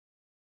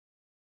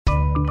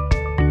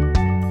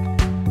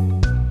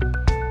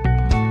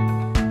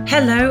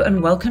Hello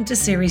and welcome to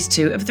Series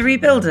 2 of The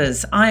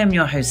Rebuilders. I am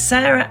your host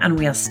Sarah and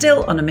we are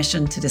still on a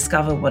mission to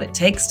discover what it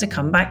takes to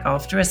come back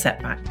after a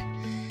setback.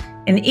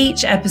 In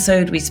each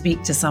episode we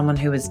speak to someone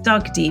who has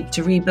dug deep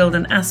to rebuild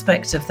an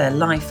aspect of their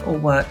life or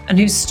work and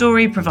whose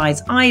story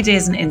provides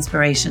ideas and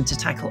inspiration to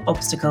tackle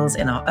obstacles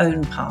in our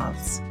own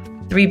paths.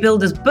 The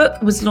Rebuilders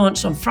book was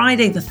launched on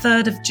Friday the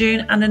 3rd of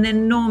June, and an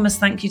enormous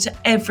thank you to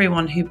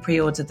everyone who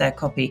pre-ordered their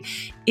copy.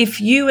 If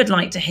you would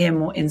like to hear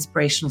more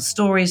inspirational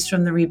stories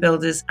from the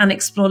Rebuilders and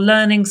explore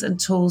learnings and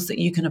tools that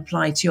you can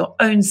apply to your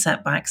own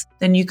setbacks,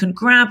 then you can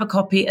grab a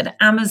copy at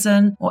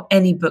Amazon or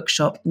any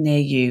bookshop near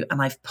you,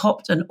 and I've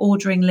popped an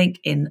ordering link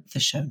in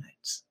the show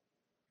notes.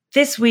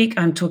 This week,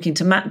 I'm talking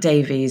to Matt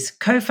Davies,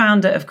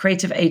 co-founder of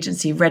creative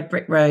agency Red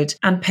Brick Road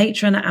and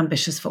patron at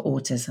Ambitious for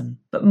Autism.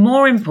 But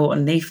more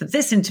importantly, for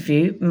this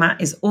interview,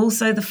 Matt is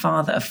also the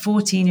father of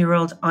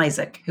 14-year-old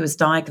Isaac, who was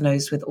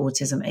diagnosed with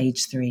autism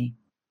age 3.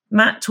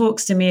 Matt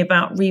talks to me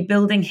about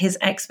rebuilding his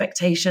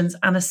expectations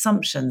and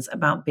assumptions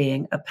about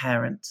being a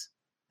parent.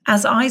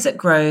 As Isaac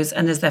grows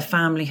and as their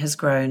family has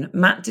grown,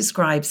 Matt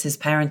describes his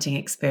parenting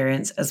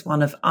experience as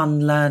one of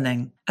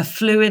unlearning, a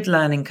fluid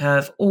learning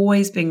curve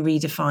always being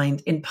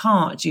redefined in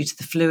part due to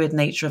the fluid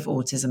nature of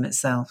autism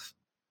itself.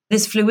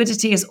 This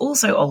fluidity has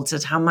also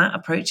altered how Matt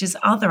approaches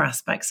other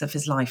aspects of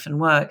his life and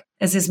work,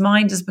 as his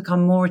mind has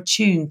become more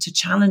attuned to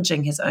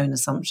challenging his own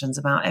assumptions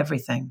about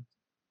everything.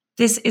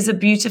 This is a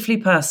beautifully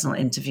personal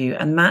interview,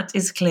 and Matt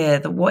is clear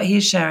that what he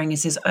is sharing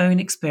is his own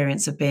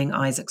experience of being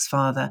Isaac's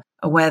father,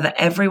 aware that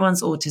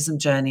everyone's autism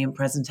journey and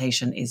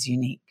presentation is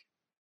unique.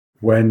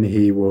 When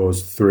he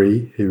was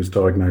 3, he was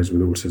diagnosed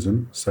with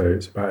autism, so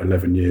it's about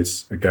 11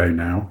 years ago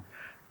now.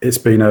 It's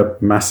been a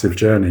massive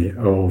journey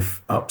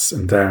of ups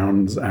and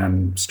downs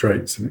and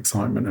straights and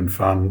excitement and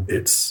fun.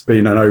 It's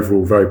been an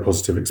overall very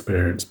positive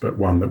experience, but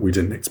one that we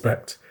didn't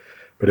expect.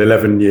 But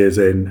 11 years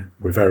in,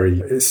 we're very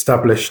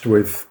established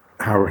with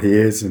how he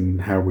is and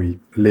how we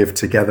live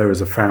together as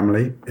a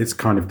family. It's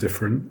kind of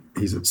different.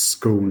 He's at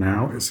school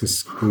now. It's a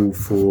school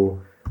for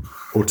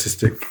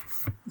autistic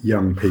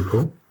young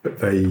people, but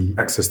they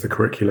access the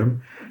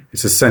curriculum.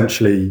 It's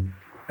essentially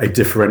a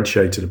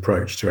differentiated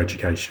approach to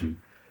education.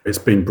 It's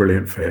been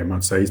brilliant for him,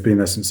 I'd say. He's been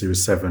there since he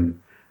was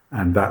 7,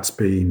 and that's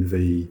been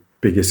the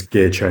biggest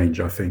gear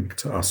change, I think,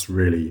 to us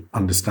really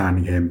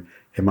understanding him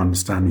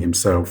understanding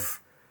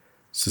himself,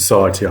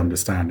 society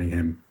understanding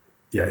him.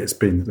 Yeah, it's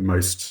been the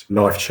most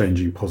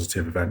life-changing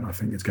positive event, I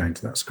think, is going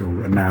to that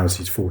school. And now as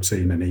he's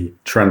 14 and he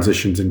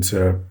transitions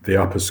into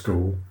the upper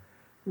school,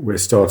 we're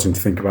starting to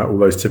think about all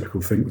those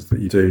typical things that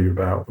you do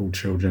about all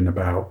children,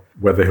 about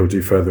whether he'll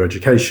do further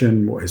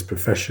education, what his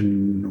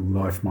professional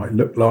life might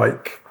look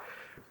like.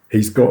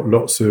 He's got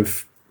lots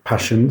of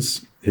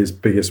passions. His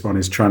biggest one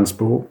is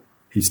transport.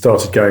 He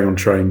started going on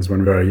trains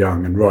when very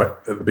young, and right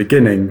at the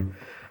beginning,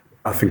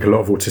 I think a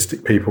lot of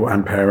autistic people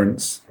and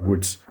parents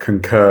would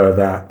concur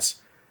that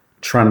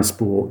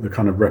transport, the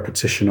kind of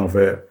repetition of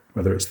it,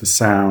 whether it's the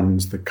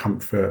sounds, the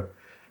comfort,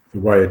 the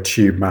way a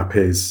tube map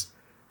is,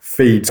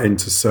 feeds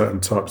into certain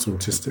types of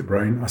autistic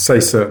brain. I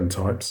say certain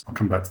types. I'll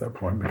come back to that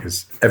point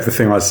because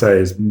everything I say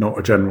is not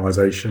a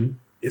generalisation.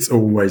 It's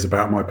always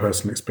about my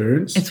personal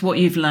experience. It's what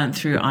you've learned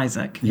through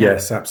Isaac. Yeah.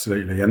 Yes,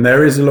 absolutely. And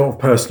there is a lot of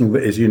personal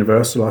that is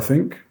universal, I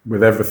think,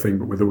 with everything,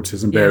 but with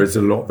autism, there is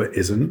a lot that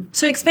isn't.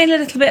 So explain a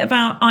little bit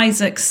about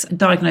Isaac's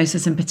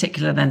diagnosis in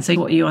particular then, so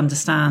what you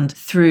understand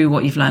through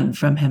what you've learned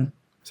from him.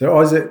 So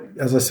Isaac,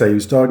 as I say, he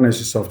was diagnosed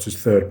just after his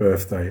 3rd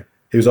birthday.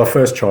 He was our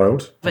first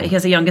child. But he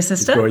has a younger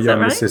sister, He's got a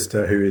younger right?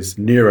 sister who is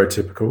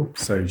neurotypical,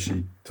 so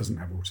she doesn't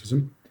have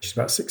autism. She's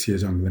about 6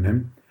 years younger than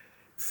him.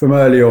 From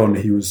early on,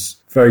 he was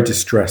a very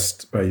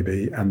distressed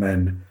baby, and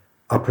then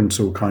up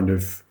until kind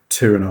of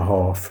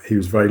 2.5, he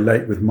was very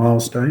late with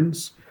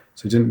milestones.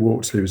 So he didn't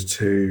walk till he was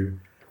 2.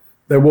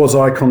 There was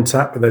eye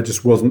contact, but there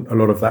just wasn't a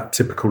lot of that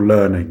typical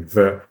learning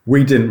that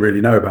we didn't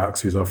really know about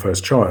because he was our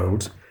first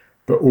child,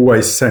 but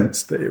always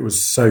sensed that it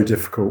was so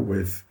difficult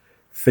with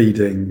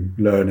feeding,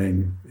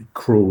 learning. He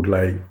crawled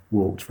late,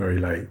 walked very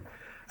late,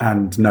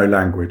 and no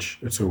language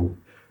at all.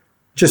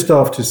 Just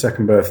after his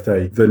 2nd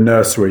birthday, the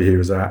nursery he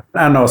was at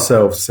and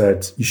ourselves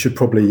said, you should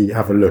probably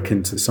have a look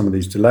into some of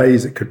these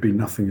delays. It could be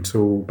nothing at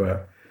all.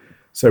 But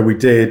so we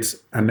did,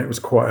 and it was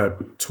quite a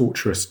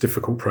torturous,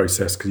 difficult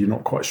process because you're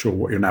not quite sure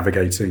what you're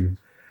navigating.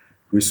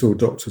 We saw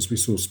doctors, we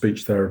saw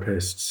speech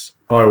therapists.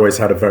 I always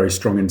had a very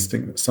strong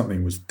instinct that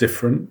something was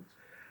different.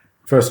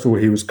 First of all,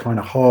 he was kind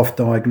of half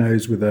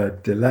diagnosed with a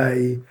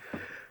delay.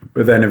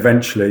 But then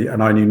eventually,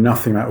 and I knew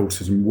nothing about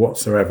autism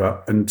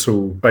whatsoever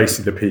until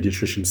basically the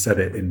paediatrician said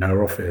it in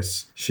her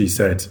office. She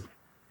said,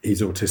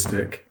 he's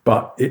autistic.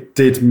 But it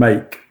did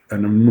make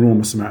an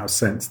enormous amount of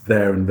sense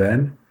there and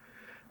then.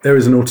 There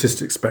is an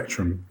autistic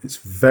spectrum. It's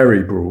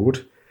very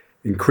broad.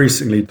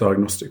 Increasingly,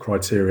 diagnostic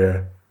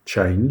criteria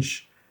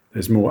change.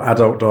 There's more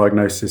adult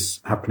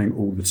diagnosis happening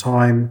all the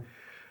time.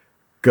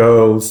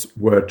 Girls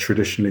were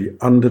traditionally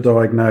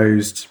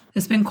underdiagnosed.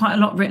 There's been quite a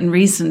lot written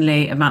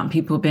recently about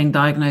people being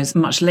diagnosed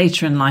much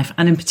later in life,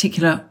 and in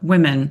particular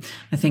women,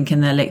 I think in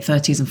their late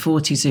 30s and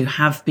 40s, who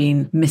have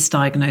been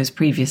misdiagnosed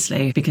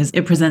previously because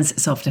it presents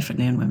itself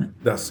differently in women.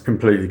 That's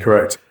completely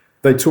correct.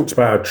 They talked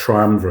about a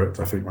triumvirate,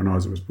 I think, when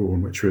Isaac was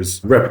born, which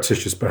was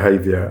repetitious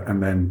behaviour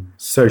and then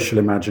social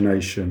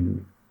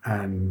imagination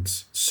and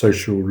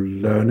social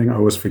learning. I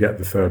always forget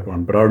the third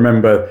one, but I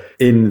remember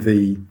in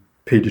the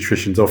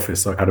paediatrician's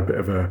office, I had a bit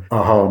of a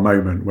aha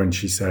moment when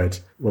she said,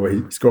 well,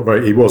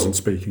 he wasn't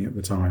speaking at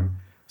the time,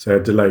 so a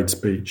delayed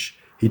speech.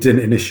 He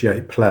didn't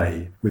initiate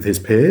play with his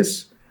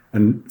peers.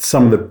 And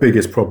some of the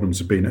biggest problems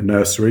have been at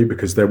nursery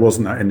because there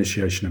wasn't that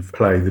initiation of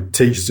play. The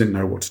teachers didn't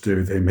know what to do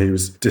with him. He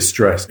was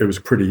distressed. It was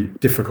a pretty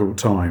difficult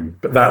time.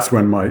 But that's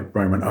when my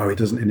brain went, he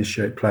doesn't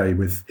initiate play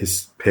with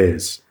his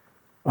peers.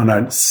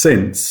 And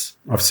since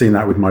I've seen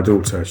that with my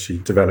daughter, she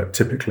developed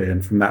typically,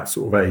 and from that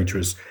sort of age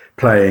was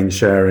playing,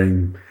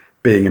 sharing,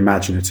 being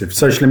imaginative.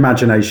 Social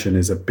imagination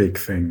is a big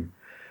thing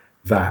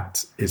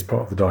that is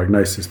part of the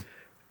diagnosis.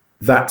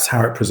 That's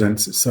how it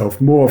presents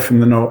itself more often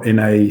than not in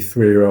a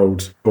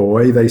 3-year-old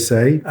boy, they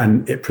say,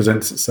 and it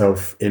presents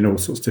itself in all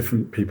sorts of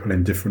different people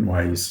in different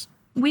ways.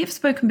 We have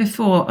spoken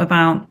before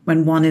about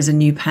when one is a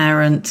new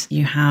parent,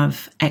 you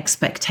have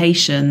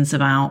expectations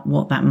about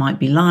what that might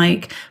be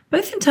like,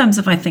 both in terms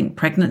of, I think,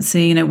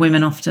 pregnancy.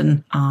 Women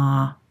often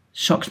are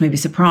shocked, maybe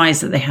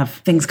surprised that they have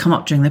things come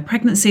up during their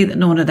pregnancy that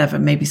no one had ever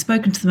maybe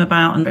spoken to them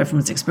about, and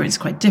everyone's experience is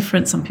quite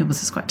different. Some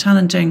people's is quite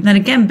challenging. Then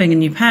again, being a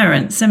new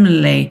parent,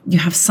 similarly, you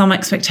have some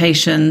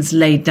expectations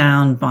laid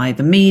down by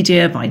the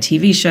media, by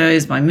TV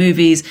shows, by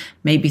movies,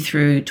 maybe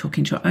through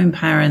talking to your own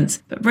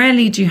parents, but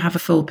rarely do you have a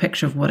full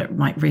picture of what it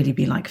might really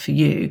be like for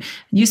you.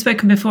 You've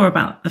spoken before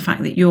about the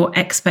fact that your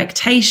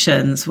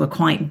expectations were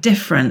quite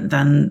different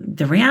than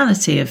the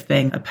reality of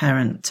being a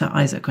parent to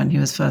Isaac when he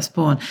was first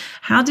born.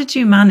 How did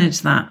you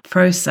manage that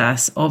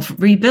process of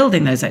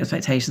rebuilding those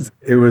expectations?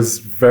 It was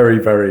very,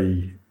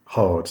 very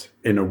hard,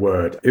 in a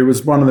word. It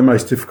was one of the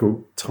most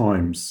difficult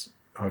times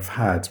I've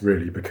had,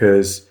 really,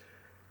 because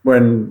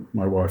when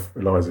my wife,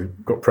 Eliza,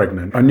 got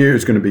pregnant, I knew it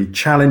was going to be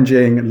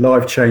challenging,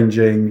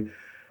 life-changing.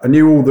 I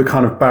knew all the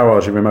kind of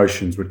barrage of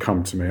emotions would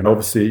come to me. And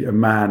obviously, a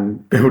man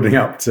building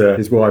up to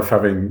his wife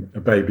having a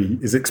baby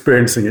is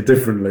experiencing it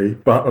differently,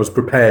 but I was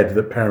prepared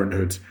that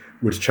parenthood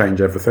would change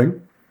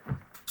everything.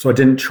 So I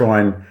didn't try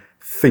and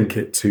think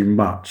it too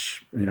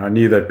much. I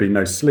knew there'd be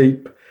no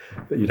sleep,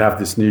 that you'd have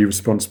this new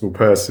responsible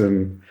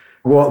person.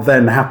 What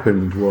then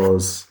happened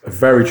was a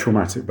very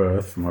traumatic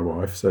birth for my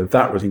wife. So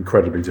that was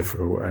incredibly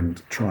difficult,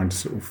 and trying to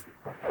sort of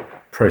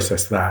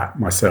process that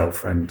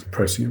myself and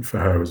processing it for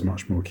her was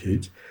much more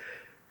acute.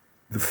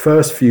 The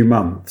first few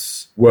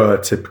months were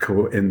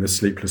typical in the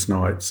sleepless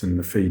nights and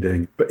the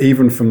feeding. But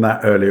even from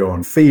that early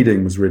on,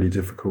 feeding was really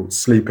difficult,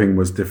 sleeping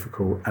was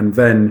difficult. And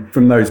then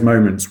from those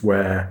moments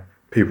where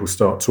people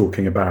start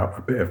talking about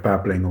a bit of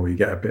babbling or you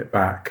get a bit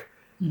back,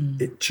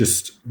 it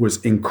just was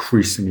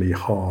increasingly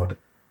hard.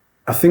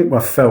 I think I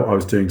felt I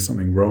was doing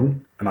something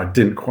wrong and I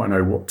didn't quite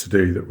know what to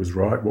do that was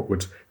right, what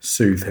would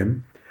soothe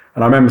him.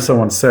 And I remember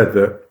someone said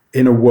that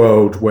in a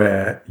world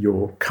where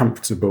you're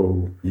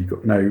comfortable, you've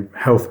got no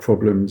health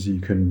problems, you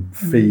can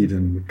feed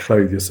and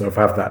clothe yourself,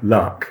 have that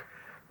luck,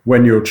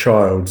 when your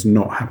child's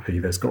not happy,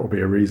 there's got to be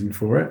a reason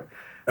for it.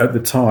 At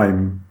the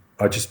time,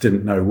 I just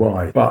didn't know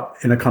why. But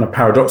in a kind of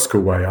paradoxical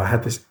way, I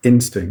had this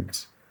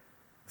instinct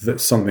that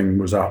something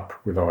was up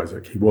with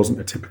Isaac. He wasn't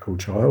a typical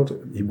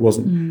child. He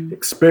wasn't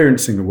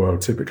experiencing the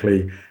world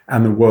typically,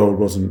 and the world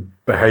wasn't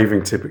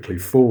behaving typically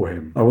for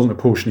him. I wasn't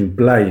apportioning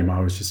blame.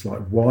 I was just like,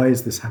 why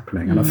is this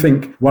happening? And I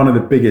think one of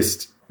the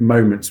biggest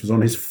moments was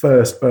on his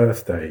first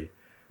birthday.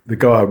 The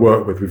guy I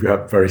worked with, we've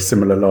had very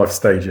similar life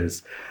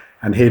stages,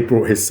 and he'd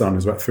brought his son, who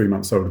was about 3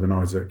 months older than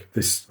Isaac,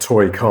 this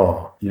toy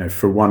car,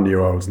 for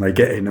 1-year-olds, and they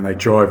get in and they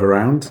drive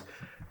around.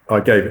 I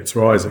gave it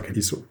to Isaac and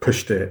he sort of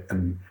pushed it,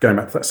 and going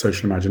back to that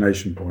social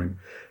imagination point,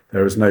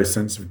 there was no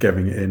sense of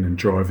giving it in and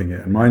driving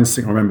it. And my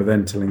instinct, I remember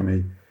then telling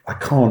me, I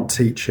can't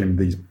teach him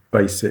these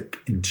basic,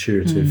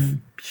 intuitive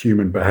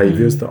human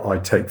behaviours that I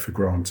take for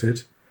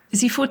granted.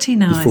 Is he 14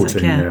 now, He's 14,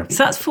 Isaac? yeah.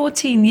 So that's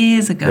 14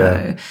 years ago.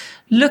 Yeah.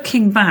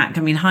 Looking back,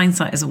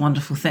 hindsight is a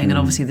wonderful thing, and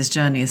obviously this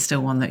journey is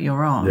still one that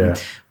you're on. Yeah.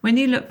 When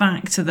you look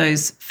back to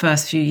those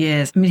first few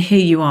years, here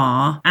you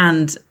are,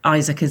 and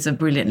Isaac is a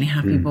brilliantly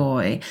happy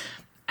boy.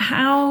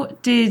 How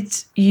did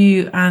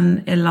you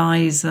and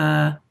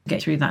Eliza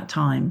get through that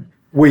time?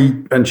 We,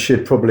 and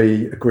she'd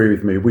probably agree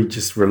with me, we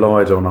just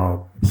relied on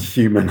our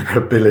human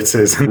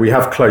abilities. We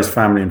have close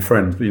family and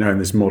friends, but in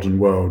this modern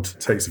world,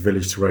 it takes a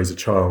village to raise a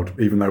child,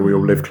 even though we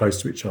all live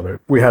close to each other.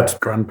 We had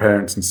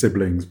grandparents and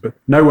siblings, but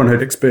no one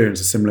had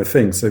experienced a similar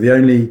thing. So the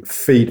only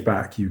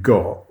feedback you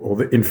got, or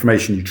the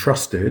information you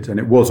trusted, and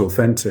it was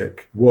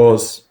authentic,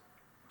 was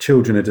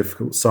children are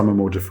difficult, some are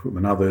more difficult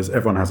than others.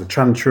 Everyone has a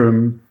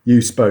tantrum.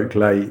 You spoke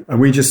late.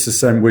 And we just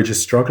assumed we're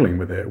just struggling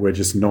with it. We're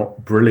just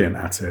not brilliant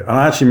at it. And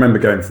I actually remember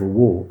going for a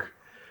walk.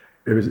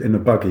 It was in the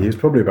buggy. He was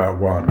probably about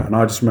 1. And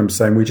I just remember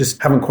saying, we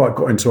just haven't quite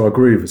got into our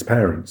groove as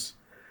parents.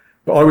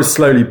 But I was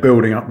slowly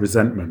building up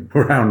resentment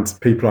around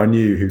people I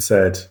knew who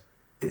said,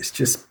 it's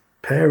just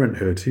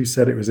parenthood. Who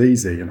said it was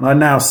easy? And I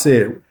now see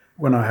it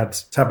when I had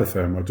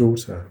Tabitha, my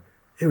daughter.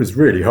 It was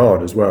really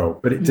hard as well,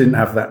 but it didn't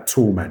have that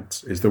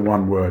torment, is the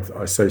one word that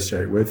I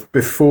associate with.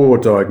 Before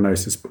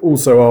diagnosis, but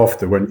also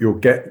after, when you'll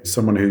get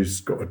someone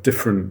who's got a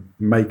different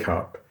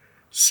makeup,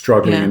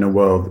 struggling in a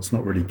world that's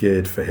not really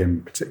geared for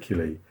him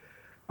particularly.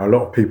 A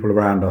lot of people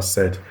around us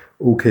said,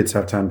 all kids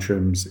have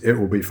tantrums, it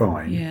will be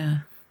fine. Yeah.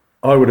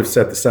 I would have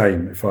said the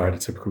same if I had a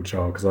typical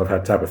child, because I've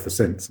had Tabitha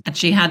since. And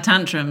she had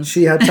tantrums.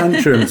 She had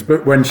tantrums,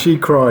 but when she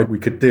cried, we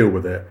could deal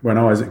with it. When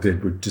Isaac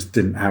did, we just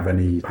didn't have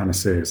any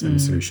panaceas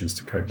and solutions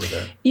to cope with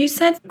it. You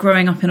said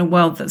growing up in a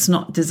world that's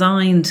not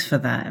designed for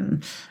them.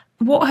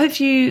 What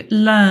have you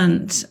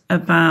learnt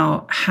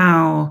about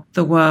how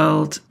the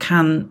world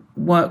can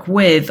work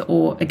with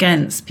or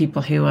against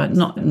people who are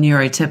not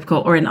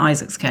neurotypical, or in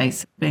Isaac's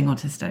case, being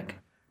autistic?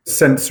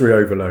 Sensory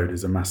overload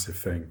is a massive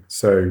thing.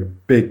 So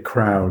big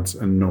crowds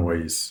and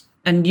noise.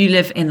 And you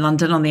live in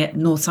London, on the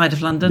north side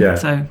of London,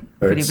 so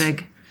pretty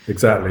big.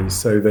 Exactly.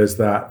 So there's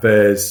that.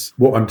 There's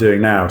what I'm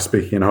doing now,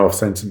 speaking in half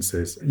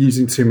sentences,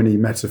 using too many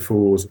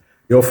metaphors.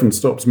 He often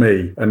stops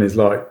me and is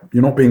like,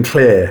 you're not being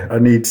clear. I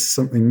need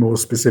something more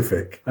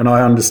specific. And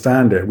I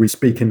understand it. We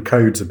speak in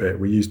codes a bit.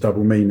 We use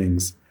double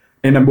meanings.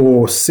 In a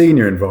more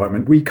senior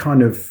environment, we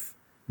kind of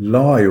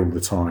lie all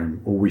the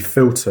time, or we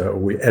filter, or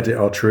we edit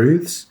our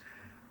truths.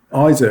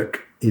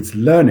 Isaac is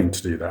learning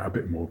to do that a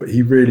bit more, but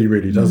he really,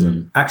 really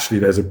doesn't. Actually,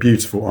 there's a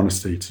beautiful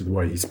honesty to the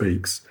way he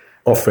speaks.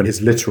 Often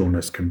his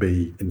literalness can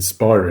be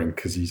inspiring,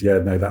 because he's,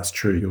 that's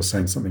true. You're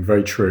saying something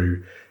very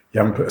true. You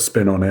haven't put a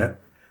spin on it.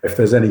 If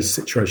there's any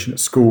situation at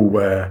school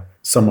where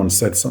someone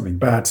said something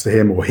bad to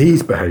him or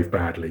he's behaved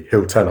badly,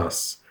 he'll tell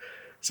us.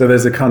 So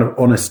there's a kind of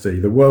honesty.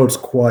 The world's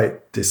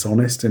quite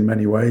dishonest in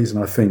many ways,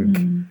 and I think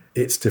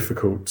it's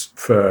difficult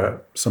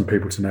for some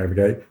people to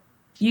navigate.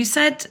 You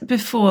said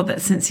before that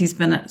since he's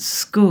been at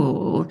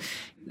school,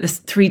 there's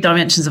 3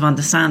 dimensions of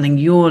understanding.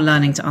 You're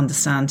learning to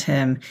understand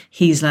him,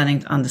 he's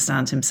learning to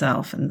understand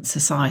himself, and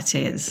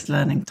society is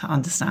learning to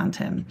understand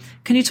him.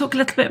 Can you talk a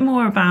little bit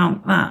more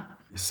about that?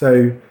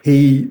 So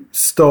he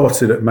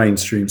started at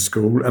mainstream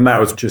school, and that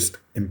was just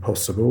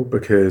impossible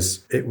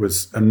because it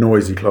was a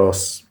noisy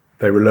class.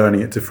 They were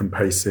learning at different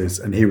paces,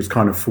 and he was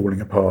kind of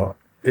falling apart.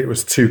 It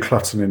was too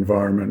cluttered an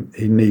environment.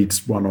 He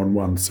needs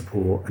one-on-one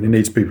support, and he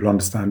needs people to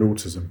understand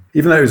autism.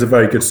 Even though it was a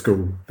very good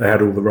school, they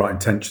had all the right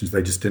intentions,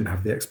 they just didn't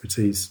have the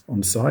expertise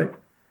on site.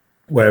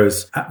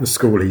 Whereas at the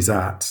school he's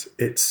at,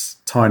 it's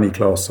tiny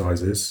class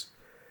sizes,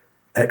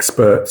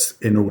 experts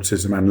in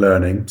autism and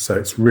learning. So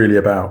it's really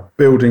about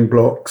building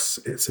blocks.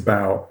 It's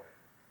about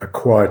a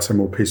quieter,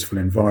 more peaceful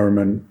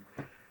environment.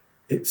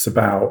 It's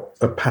about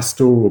a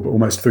pastoral, but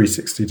almost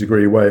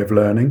 360-degree way of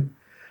learning.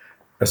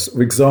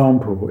 An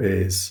example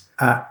is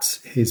at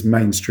his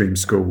mainstream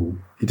school,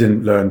 he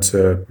didn't learn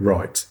to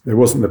write. There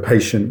wasn't the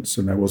patience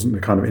and there wasn't the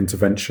kind of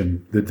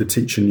intervention that the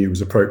teacher knew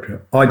was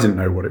appropriate. I didn't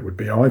know what it would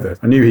be either.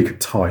 I knew he could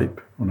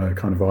type on a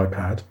kind of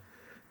iPad.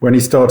 When he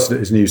started at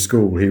his new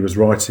school, he was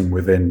writing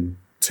within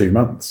 2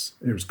 months.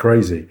 It was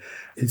crazy.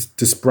 He's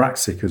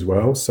dyspraxic as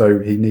well, so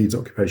he needs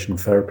occupational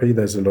therapy.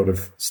 There's a lot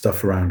of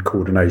stuff around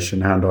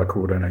coordination, hand-eye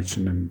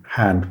coordination and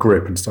hand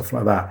grip and stuff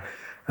like that.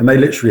 And they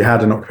literally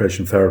had an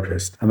occupational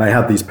therapist, and they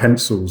had these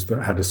pencils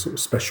that had a sort of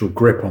special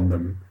grip on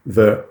them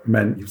that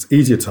meant it was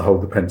easier to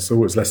hold the pencil,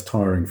 it was less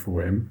tiring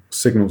for him.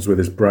 Signals with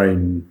his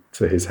brain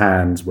to his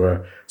hands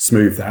were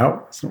smoothed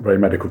out. It's not a very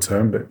medical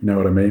term, but you know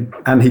what I mean.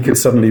 And he could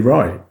suddenly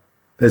write.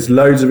 There's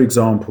loads of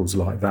examples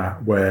like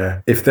that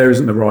where if there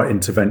isn't the right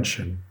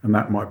intervention, and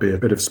that might be a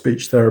bit of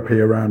speech therapy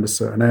around a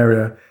certain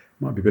area,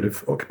 might be a bit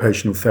of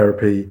occupational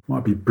therapy,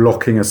 might be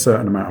blocking a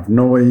certain amount of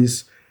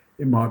noise,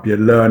 it might be a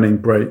learning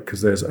break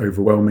because there's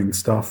overwhelming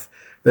stuff.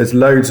 There's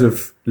loads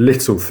of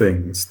little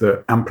things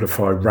that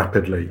amplify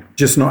rapidly.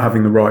 Just not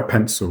having the right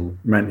pencil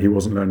meant he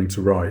wasn't learning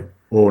to write,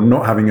 or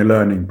not having a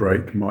learning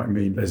break might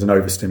mean there's an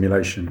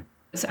overstimulation.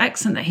 It's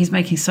excellent that he's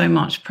making so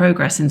much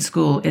progress in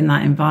school in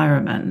that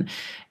environment.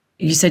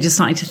 You said you're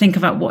starting to think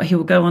about what he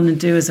will go on and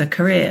do as a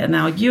career.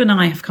 Now, you and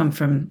I have come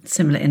from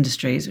similar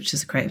industries, which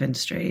is the creative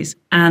industries,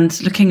 and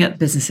looking at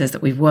businesses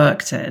that we've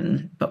worked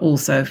in, but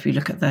also if we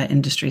look at the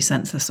industry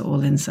census or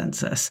all-in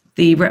census,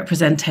 the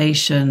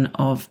representation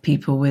of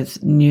people with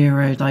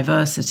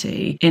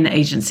neurodiversity in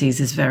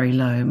agencies is very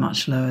low,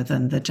 much lower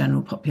than the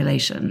general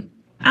population.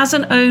 As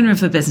an owner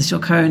of a business, you're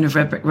co-owner of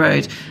Red Brick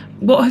Road,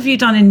 what have you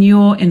done in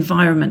your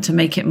environment to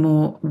make it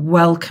more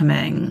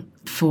welcoming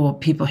for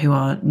people who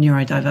are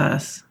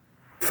neurodiverse?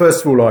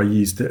 First of all, I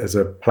used it as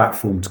a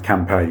platform to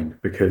campaign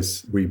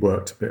because we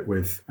worked a bit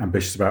with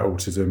Ambitious About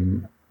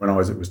Autism. When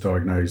Isaac was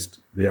diagnosed,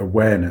 the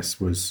awareness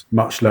was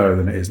much lower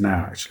than it is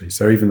now, actually.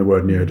 So even the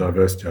word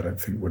neurodiversity, I don't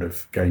think would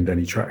have gained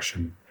any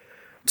traction.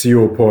 To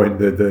your point,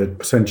 the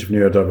percentage of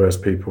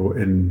neurodiverse people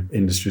in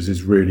industries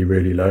is really,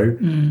 really low.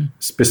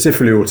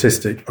 Specifically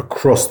autistic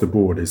across the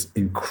board is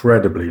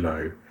incredibly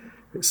low.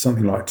 It's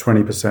something like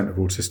 20% of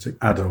autistic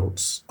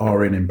adults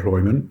are in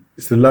employment.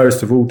 It's the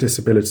lowest of all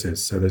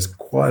disabilities, so there's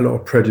quite a lot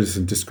of prejudice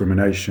and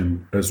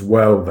discrimination as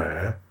well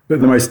there.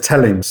 But the most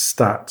telling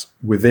stat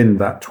within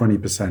that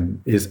 20%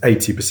 is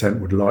 80%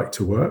 would like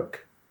to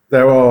work.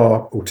 There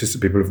are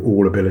autistic people of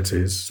all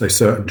abilities, so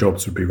certain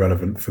jobs would be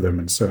relevant for them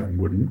and certain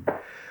wouldn't.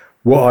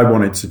 What I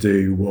wanted to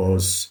do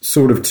was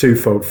sort of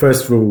twofold.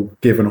 First of all,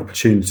 give an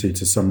opportunity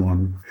to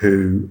someone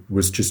who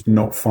was just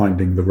not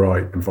finding the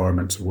right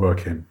environment to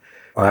work in.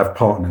 I have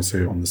partners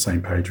who are on the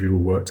same page. We all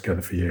worked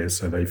together for years,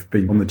 so they've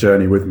been on the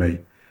journey with me.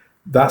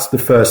 That's the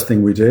first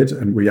thing we did,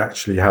 and we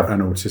actually have an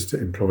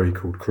autistic employee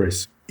called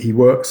Chris. He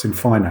works in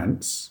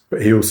finance,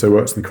 but he also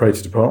works in the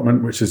creative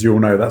department, which, as you all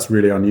know, that's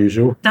really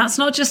unusual. That's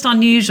not just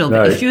unusual,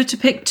 but if you were to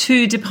pick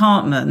two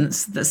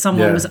departments that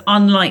someone was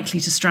unlikely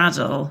to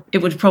straddle, it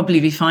would probably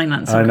be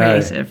finance and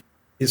creative.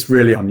 It's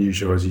really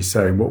unusual, as you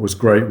say. And what was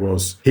great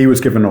was he was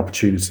given an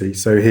opportunity,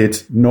 so he'd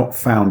not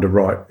found a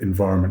right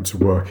environment to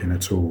work in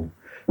at all.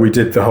 We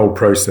did the whole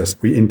process.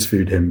 We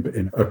interviewed him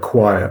in a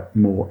quiet,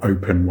 more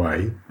open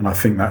way. And I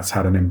think that's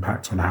had an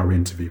impact on how we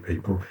interview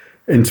people.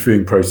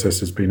 Interviewing process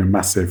has been a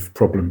massive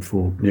problem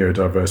for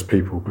neurodiverse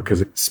people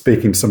because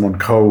speaking to someone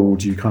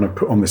cold, you kind of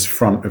put on this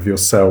front of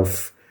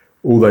yourself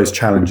all those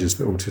challenges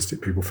that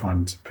autistic people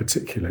find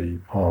particularly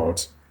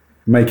hard.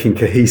 Making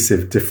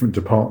cohesive different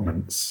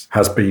departments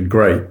has been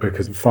great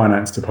because the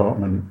finance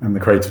department and the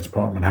creative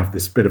department have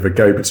this bit of a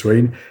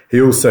go-between.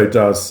 He also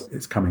does,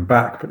 it's coming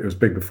back, but it was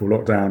big before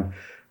lockdown.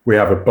 We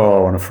have a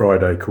bar on a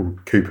Friday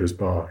called Cooper's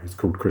Bar. He's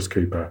called Chris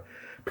Cooper.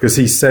 Because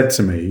he said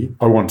to me,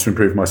 I want to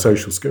improve my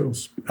social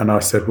skills. And I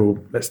said, well,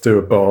 let's do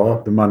a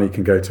bar. The money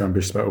can go to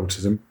Ambitious About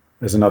Autism.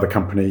 There's another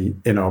company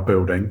in our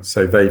building,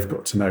 so they've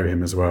got to know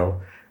him as well.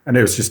 And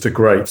it was just a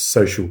great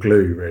social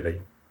glue,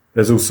 really.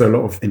 There's also a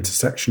lot of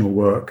intersectional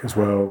work as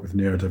well with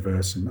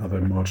neurodiverse and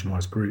other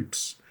marginalised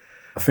groups.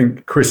 I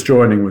think Chris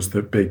joining was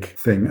the big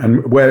thing.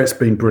 And where it's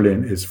been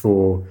brilliant is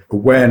for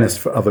awareness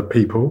for other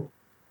people.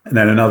 And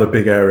then another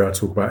big area I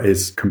talk about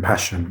is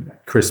compassion.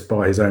 Chris,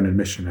 by his own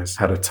admission, has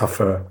had a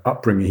tougher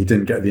upbringing. He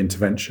didn't get the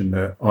intervention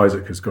that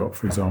Isaac has got,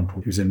 for example.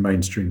 He was in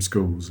mainstream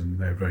schools and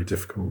they're very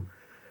difficult.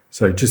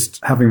 So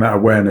just having that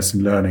awareness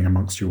and learning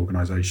amongst your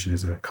organisation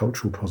is a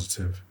cultural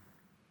positive.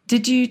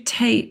 Did you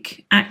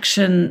take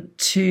action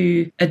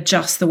to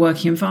adjust the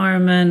working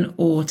environment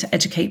or to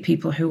educate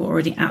people who were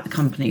already at the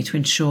company to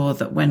ensure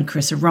that when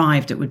Chris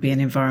arrived, it would be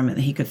an environment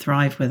that he could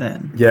thrive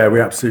within? Yeah,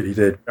 we absolutely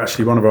did.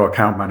 Actually, one of our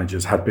account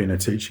managers had been a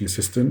teaching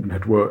assistant and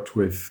had worked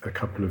with a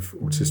couple of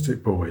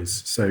autistic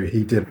boys. So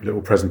he did a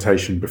little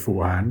presentation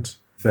beforehand.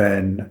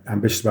 Then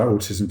Ambitious About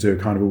Autism do a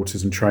kind of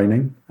autism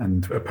training,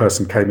 and a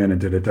person came in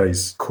and did a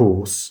day's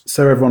course.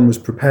 So everyone was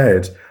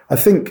prepared. I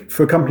think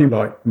for a company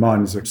like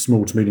mine, as a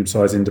small to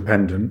medium-sized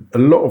independent, a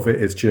lot of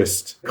it is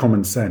just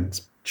common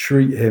sense.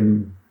 Treat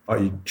him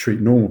like you treat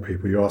normal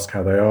people. You ask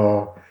how they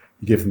are,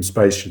 you give them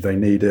space should they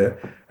need it.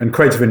 And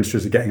creative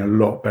industries are getting a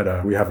lot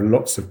better. We have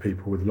lots of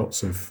people with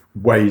lots of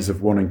ways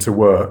of wanting to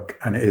work,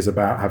 and it is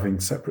about having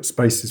separate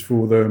spaces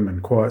for them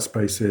and quiet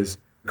spaces.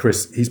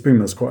 Chris, he's been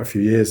with us quite a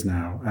few years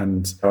now,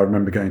 and I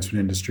remember going to an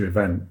industry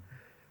event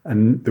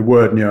and the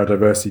word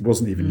neurodiversity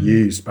wasn't even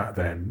used back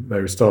then.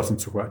 They were starting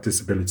to talk about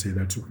disability.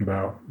 They were talking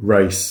about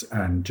race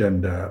and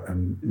gender,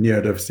 and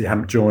neurodiversity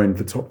hadn't joined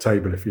the top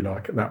table, if you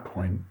like, at that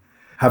point.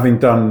 Having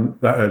done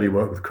that early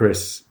work with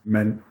Chris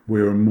meant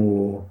we were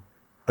more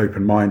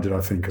open-minded,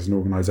 I think, as an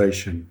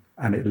organisation,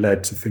 and it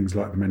led to things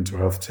like the mental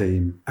health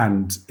team,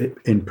 and it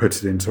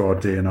inputted into our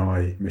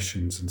D&I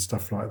missions and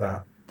stuff like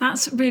that.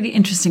 That's a really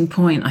interesting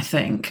point, I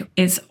think.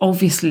 It's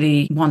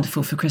obviously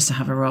wonderful for Chris to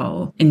have a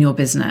role in your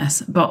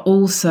business, but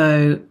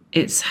also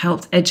it's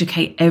helped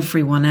educate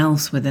everyone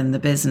else within the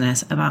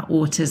business about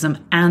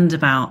autism and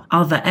about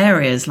other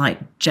areas like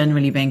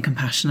generally being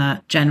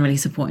compassionate, generally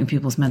supporting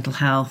people's mental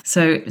health.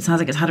 So it sounds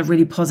like it's had a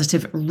really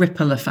positive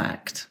ripple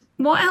effect.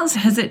 What else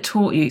has it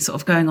taught you sort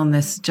of going on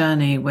this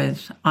journey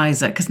with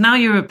Isaac? Because now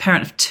you're a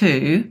parent of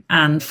 2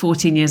 and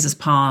 14 years has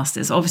passed.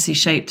 It's obviously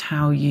shaped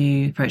how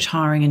you approach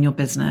hiring in your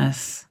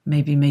business,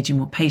 maybe made you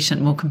more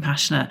patient, more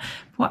compassionate.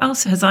 What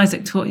else has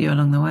Isaac taught you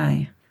along the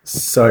way?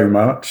 So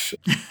much.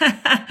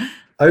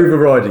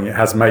 Overriding it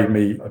has made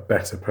me a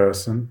better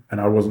person,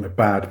 and I wasn't a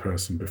bad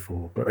person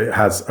before, but it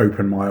has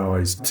opened my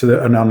eyes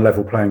to an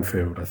unlevel playing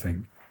field, I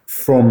think.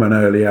 From an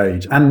early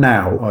age. And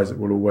now Isaac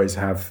will always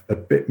have a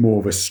bit more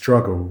of a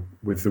struggle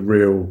with the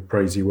real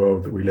crazy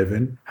world that we live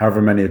in.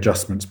 However many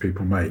adjustments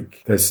people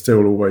make, there's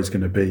still always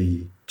going to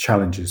be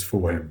challenges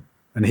for him.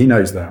 And he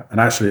knows that. And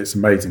actually it's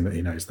amazing that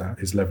he knows that,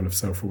 his level of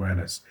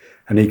self-awareness.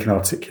 And he can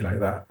articulate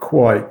that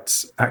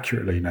quite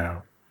accurately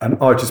now. And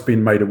I've just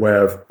been made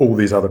aware of all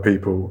these other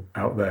people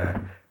out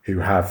there who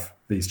have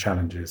these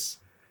challenges.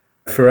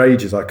 For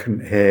ages, I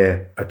couldn't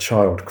hear a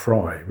child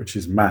cry, which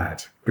is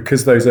mad,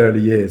 because those early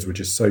years were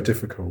just so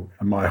difficult.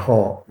 And my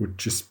heart would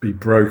just be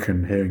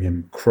broken hearing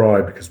him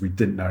cry because we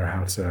didn't know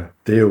how to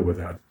deal with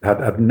it. I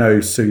had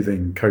no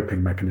soothing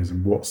coping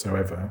mechanism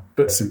whatsoever.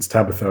 But since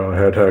Tabitha, I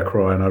heard her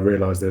cry and I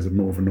realised there's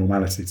more of a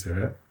normality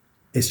to it.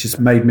 it's just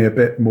made me a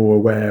bit more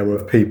aware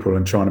of people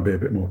and trying to be a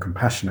bit more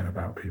compassionate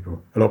about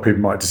people. A lot of people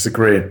might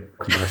disagree in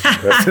compassionate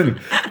person,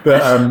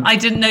 but I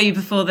didn't know you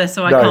before this,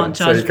 so I can't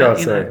judge. So you can't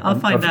say. I'll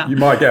find out. You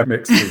might get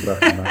mixed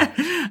feedback on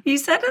that. You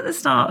said at the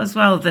start as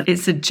well that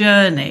it's a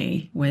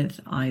journey with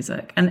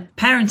Isaac. And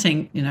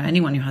parenting,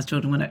 anyone who has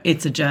children will know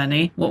it's a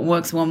journey. What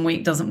works one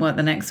week doesn't work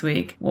the next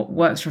week. What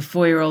works for a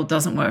 4-year-old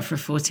doesn't work for a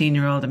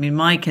 14-year-old. I mean,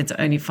 my kids are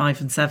only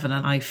 5 and 7,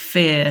 and I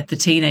fear the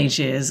teenage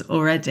years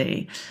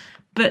already.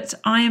 But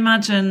I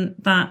imagine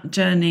that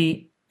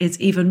journey is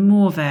even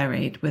more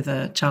varied with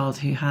a child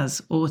who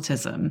has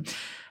autism.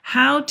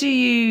 How do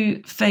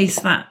you face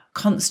that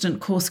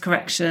constant course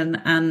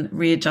correction and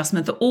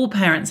readjustment that all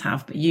parents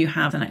have, but you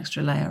have an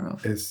extra layer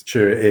of? It's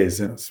true, it is.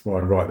 And that's why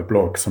I write the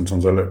blog.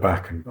 Sometimes I look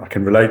back and I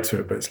can relate to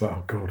it, but it's like,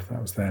 oh God,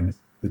 that was then.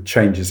 The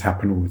changes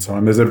happen all the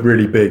time. There's a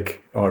really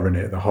big irony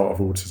at the heart of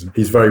autism.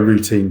 He's very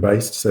routine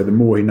based. So the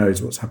more he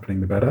knows what's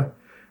happening, the better.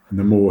 And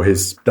the more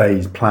his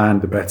day's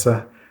planned, the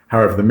better.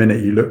 However, the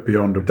minute you look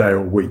beyond a day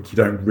or week, you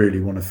don't really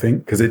want to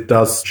think, because it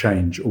does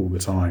change all the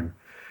time.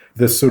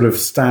 The sort of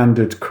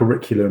standard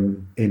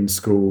curriculum in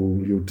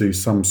school, you'll do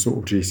some sort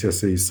of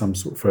GCSEs, some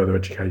sort of further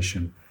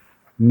education.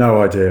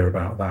 No idea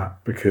about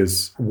that,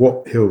 because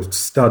what he'll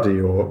study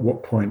or at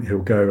what point he'll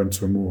go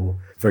into a more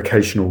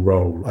vocational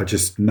role, I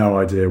just no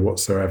idea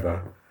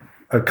whatsoever.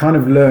 I kind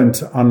of learned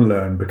to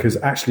unlearn, because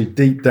actually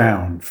deep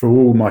down, for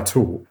all my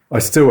talk, I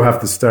still have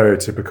the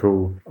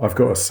stereotypical, I've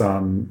got a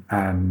son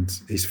and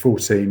he's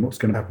 14, what's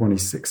going to happen when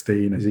he's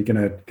 16? Is he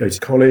going to go to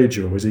college,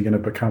 or is he going to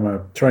become a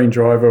train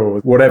driver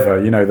or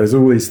whatever? There's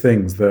all these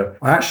things that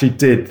I actually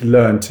did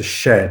learn to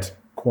shed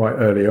quite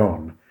early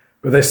on,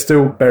 but they're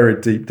still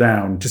buried deep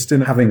down, just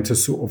in having to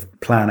sort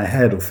of plan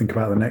ahead or think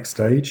about the next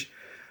stage.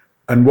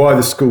 And why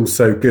the school's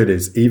so good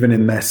is, even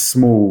in their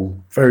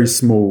small, very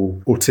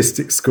small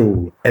autistic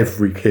school,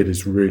 every kid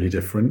is really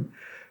different.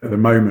 At the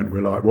moment,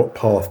 we're like, what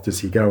path does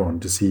he go on?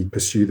 Does he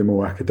pursue the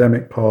more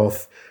academic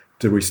path?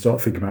 Do we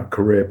start thinking about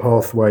career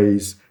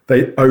pathways?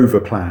 They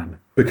overplan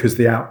because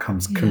the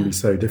outcomes can be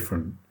so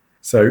different.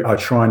 So I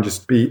try and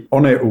just be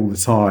on it all the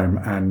time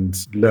and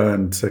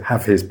learn to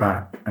have his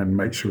back and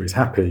make sure he's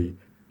happy.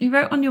 You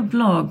wrote on your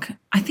blog,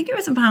 I think it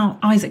was about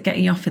Isaac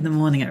getting you up in the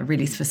morning at a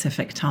really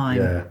specific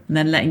time, and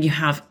then letting you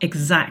have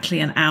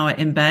exactly an hour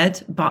in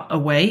bed, but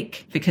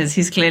awake, because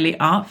he's clearly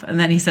up. And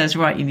then he says,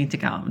 right, you need to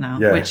get up now,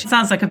 which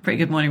sounds like a pretty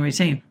good morning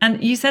routine.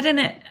 And you said in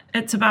it,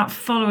 it's about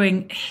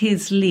following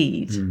his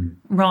lead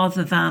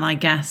rather than, I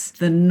guess,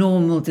 the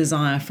normal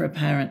desire for a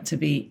parent to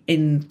be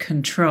in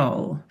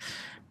control.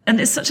 And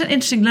it's such an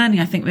interesting learning,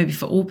 I think, maybe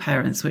for all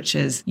parents, which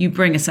is you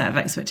bring a set of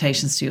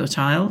expectations to your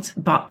child,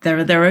 but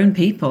they're their own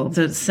people.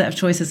 There's a set of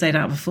choices laid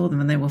out before them,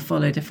 and they will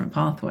follow different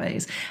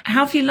pathways.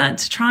 How have you learned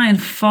to try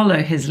and follow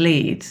his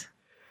lead?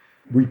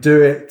 We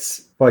do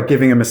it by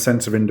giving him a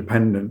sense of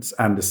independence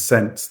and a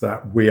sense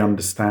that we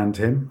understand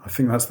him. I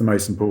think that's the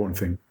most important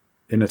thing.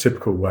 In a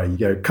typical way, you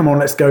go, come on,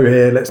 let's go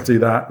here, let's do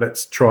that,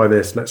 let's try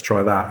this, let's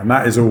try that. And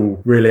that is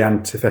all really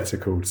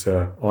antithetical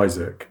to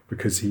Isaac,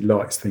 because he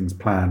likes things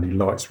planned, he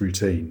likes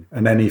routine.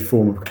 And any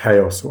form of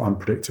chaos or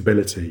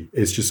unpredictability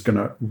is just going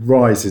to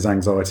rise his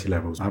anxiety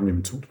levels. I haven't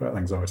even talked about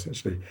anxiety,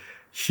 actually,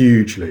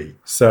 hugely.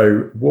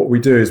 So what we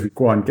do is we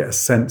go and get a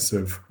sense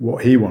of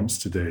what he wants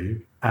to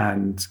do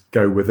and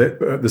go with it.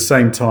 But at the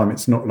same time,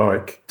 it's not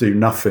like do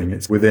nothing.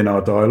 It's within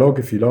our dialogue,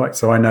 if you like.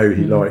 So I know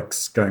he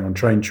likes going on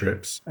train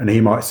trips, and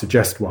he might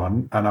suggest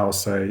one, and I'll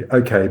say,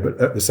 okay, but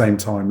at the same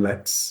time,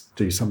 let's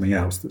do something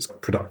else that's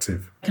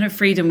productive. Kind of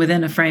freedom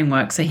within a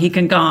framework, so he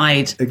can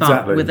guide,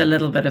 but with a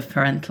little bit of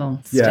parental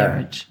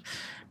steerage.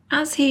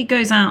 As he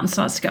goes out and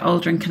starts to get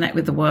older and connect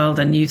with the world,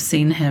 and you've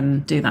seen him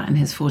do that in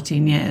his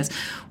 14 years,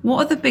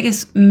 what are the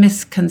biggest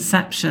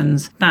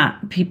misconceptions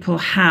that people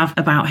have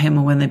about him,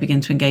 or when they begin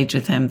to engage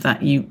with him,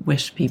 that you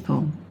wish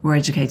people were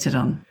educated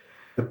on?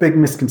 The big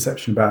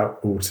misconception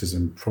about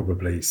autism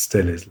probably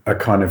still is a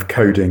kind of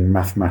coding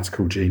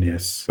mathematical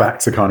genius. Back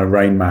to kind of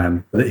Rain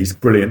Man, that he's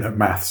brilliant at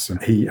maths,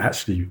 and he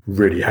actually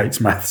really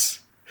hates maths.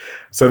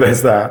 So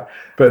there's that.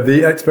 But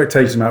the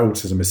expectation about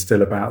autism is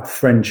still about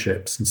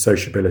friendships and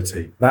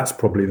sociability. That's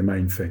probably the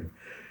main thing.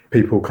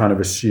 People kind of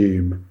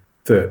assume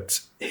that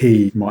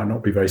he might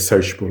not be very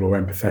sociable or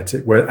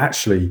empathetic, where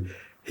actually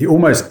he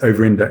almost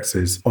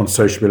over-indexes on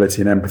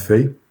sociability and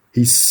empathy.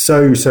 He's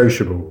so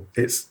sociable.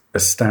 It's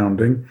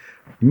astounding.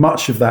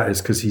 Much of that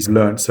is because he's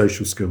learnt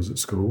social skills at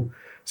school.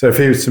 So if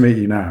he was to meet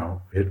you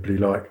now, he'd be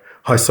like,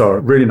 hi, Sarah,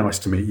 really nice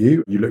to meet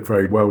you. You look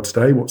very well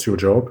today. What's your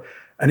job?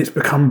 And it's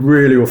become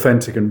really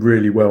authentic and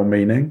really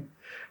well-meaning.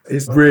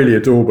 It's really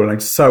adorable.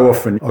 And so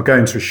often I'll go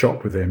into a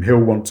shop with him. He'll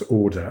want to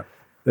order.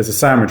 There's a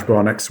sandwich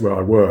bar next to where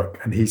I work,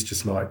 and he's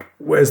just like,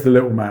 where's the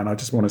little man? I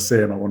just want to see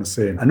him. I want to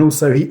see him. And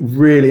also he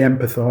really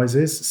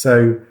empathises.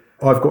 So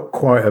I've got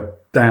quite a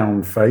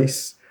down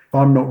face.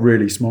 I'm not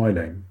really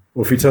smiling.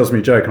 Or if he tells me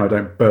a joke and I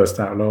don't burst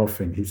out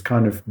laughing, he's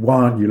kind of,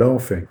 why aren't you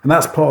laughing? And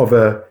that's part of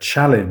a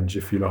challenge,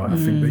 if you like. I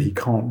think that he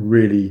can't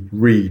really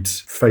read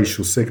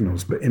facial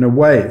signals, but in a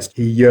way,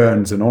 he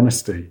yearns an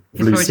honesty,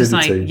 He's probably just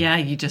like, yeah,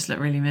 you just look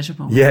really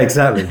miserable. Yeah,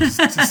 exactly.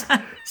 just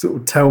sort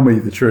of tell me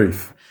the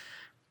truth.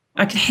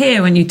 I could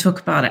hear when you talk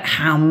about it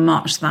how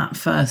much that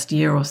first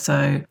year or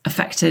so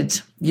affected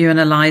you and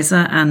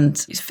Eliza,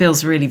 and it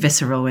feels really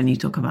visceral when you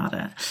talk about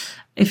it.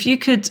 If you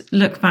could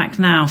look back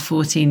now,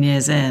 14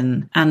 years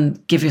in,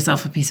 and give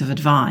yourself a piece of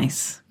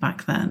advice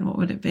back then, what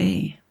would it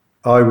be?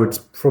 I would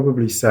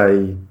probably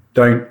say,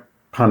 don't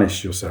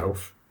punish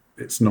yourself.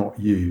 It's not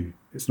you.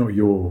 It's not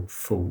your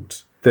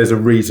fault. There's a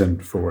reason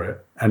for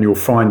it, and you'll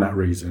find that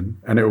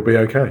reason, and it will be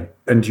okay.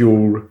 And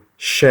you'll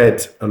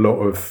shed a lot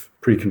of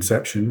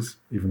preconceptions,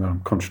 even though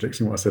I'm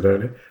contradicting what I said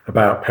earlier,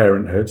 about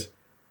parenthood.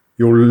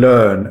 You'll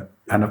learn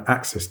and have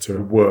access to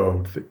a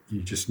world that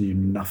you just knew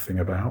nothing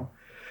about.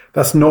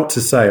 That's not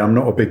to say I'm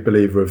not a big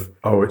believer of,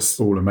 it's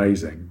all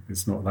amazing.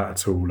 It's not that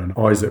at all. And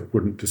Isaac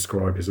wouldn't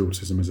describe his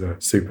autism as a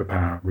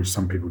superpower, which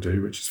some people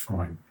do, which is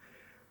fine.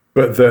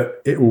 But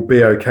that it will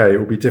be okay, it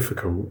will be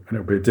difficult, and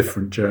it will be a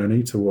different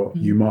journey to what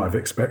you might have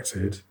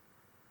expected.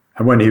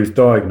 And when he was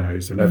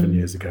diagnosed 11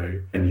 years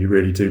ago, and you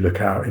really do look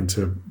out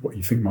into what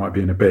you think might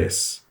be an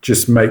abyss,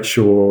 just make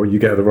sure you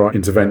get the right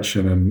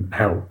intervention and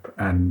help.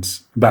 And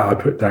that I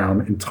put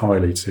down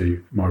entirely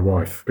to my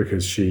wife,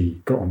 because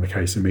she got on the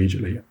case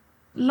immediately.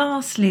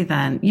 Lastly,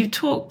 then, you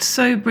talked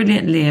so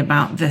brilliantly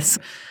about this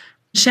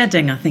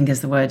shedding, I think is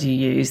the word you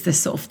use,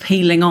 this sort of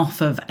peeling off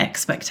of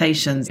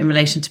expectations in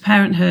relation to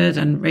parenthood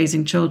and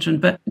raising children.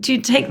 But do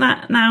you take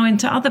that now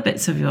into other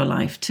bits of your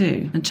life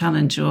too and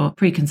challenge your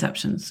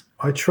preconceptions?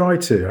 I try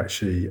to,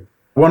 actually.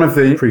 One of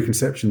the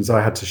preconceptions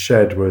I had to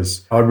shed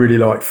was I really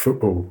like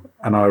football.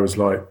 And I was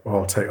like,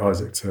 I'll take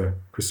Isaac to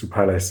Crystal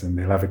Palace and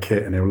he'll have a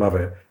kit and he'll love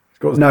it.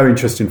 Got no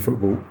interest in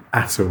football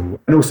at all.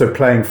 And also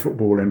playing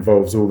football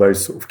involves all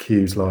those sort of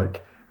cues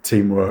like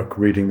teamwork,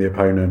 reading the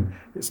opponent.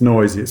 It's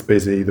noisy, it's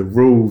busy. The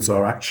rules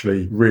are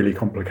actually really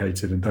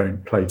complicated and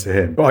don't play to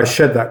him. But I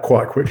shed that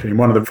quite quickly. And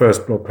one of the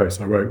first blog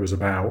posts I wrote was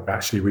about,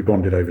 actually, we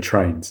bonded over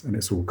trains and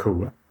it's all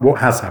cool.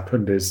 What has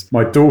happened is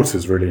my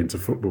daughter's really into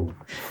football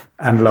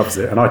and loves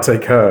it. And I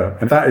take her.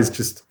 And that is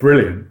just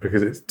brilliant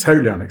because it's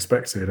totally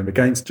unexpected and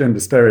against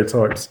gender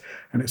stereotypes.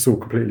 And it's all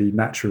completely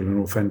natural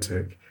and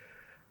authentic.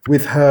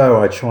 With her,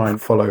 I try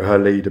and follow her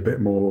lead a bit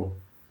more,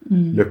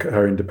 look at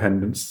her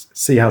independence,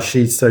 see how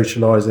she's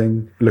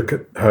socialising, look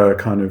at her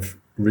kind of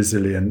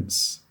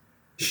resilience.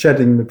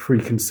 Shedding the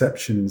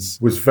preconceptions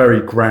was very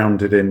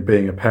grounded in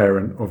being a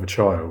parent of a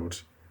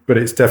child, but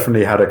it's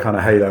definitely had a kind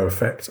of halo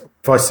effect.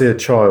 If I see a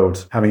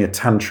child having a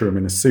tantrum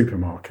in a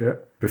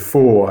supermarket,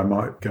 before I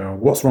might go,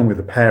 what's wrong with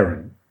the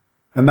parent?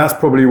 And that's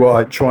probably what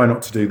I try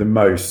not to do the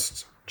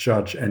most,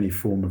 judge any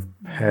form of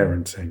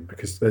parenting,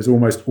 because there's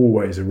almost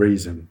always a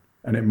reason.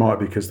 And it might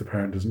be because the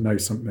parent doesn't know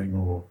something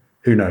or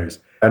who knows.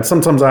 And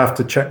sometimes I have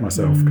to check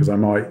myself because I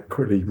might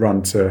quickly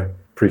run to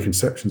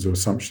preconceptions or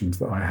assumptions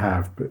that I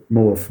have, but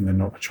more often than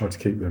not, I try to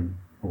keep them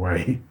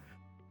away.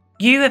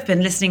 You have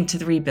been listening to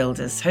The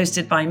Rebuilders,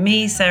 hosted by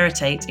me, Sarah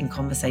Tate, in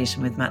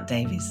conversation with Matt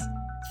Davies.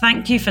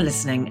 Thank you for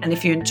listening. And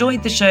if you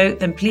enjoyed the show,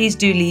 then please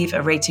do leave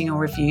a rating or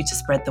review to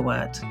spread the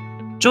word.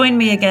 Join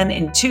me again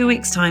in 2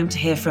 weeks' time to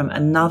hear from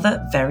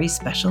another very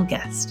special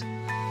guest.